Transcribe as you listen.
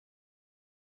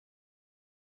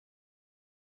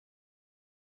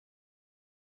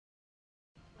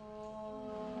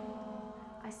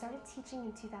started teaching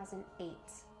in 2008.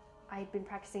 I'd been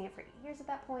practicing it for 8 years at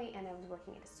that point, and I was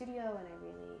working at a studio, and I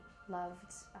really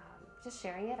loved just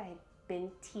sharing it. I had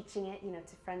been teaching it,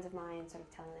 to friends of mine, sort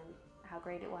of telling them how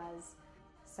great it was.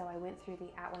 So I went through the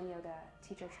At One Yoga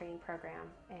teacher training program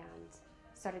and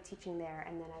started teaching there,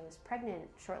 and then I was pregnant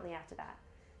shortly after that.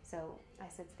 So I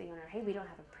said to the owner, hey, we don't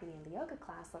have a prenatal yoga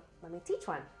class, let me teach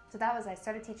one. So I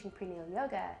started teaching prenatal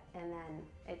yoga, and then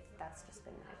that's just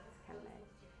been my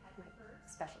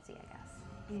specialty, I guess.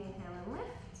 Inhale and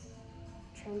lift.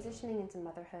 Transitioning into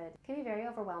motherhood can be very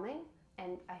overwhelming,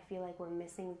 and I feel like we're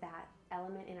missing that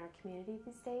element in our community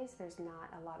these days. There's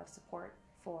not a lot of support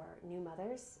for new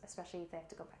mothers, especially if they have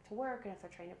to go back to work and if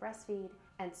they're trying to breastfeed.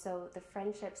 And so the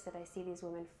friendships that I see these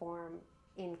women form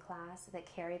in class that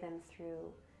carry them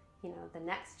through, the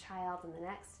next child and the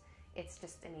next, it's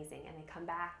just amazing. And they come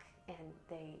back and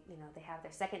they have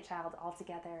their second child all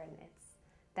together, and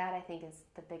that I think is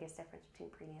the biggest difference between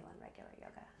prenatal and regular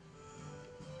yoga.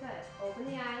 Good.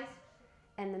 Open the eyes.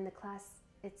 And then the class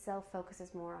itself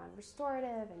focuses more on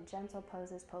restorative and gentle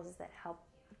poses that help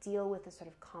deal with the sort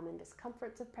of common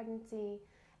discomforts of pregnancy,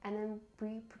 and then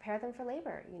we prepare them for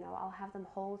labor. I'll have them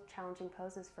hold challenging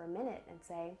poses for a minute and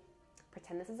say,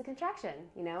 pretend this is a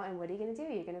contraction, and what are you going to do?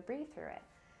 You're going to breathe through it.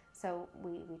 So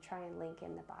we try and link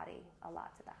in the body a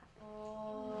lot to that.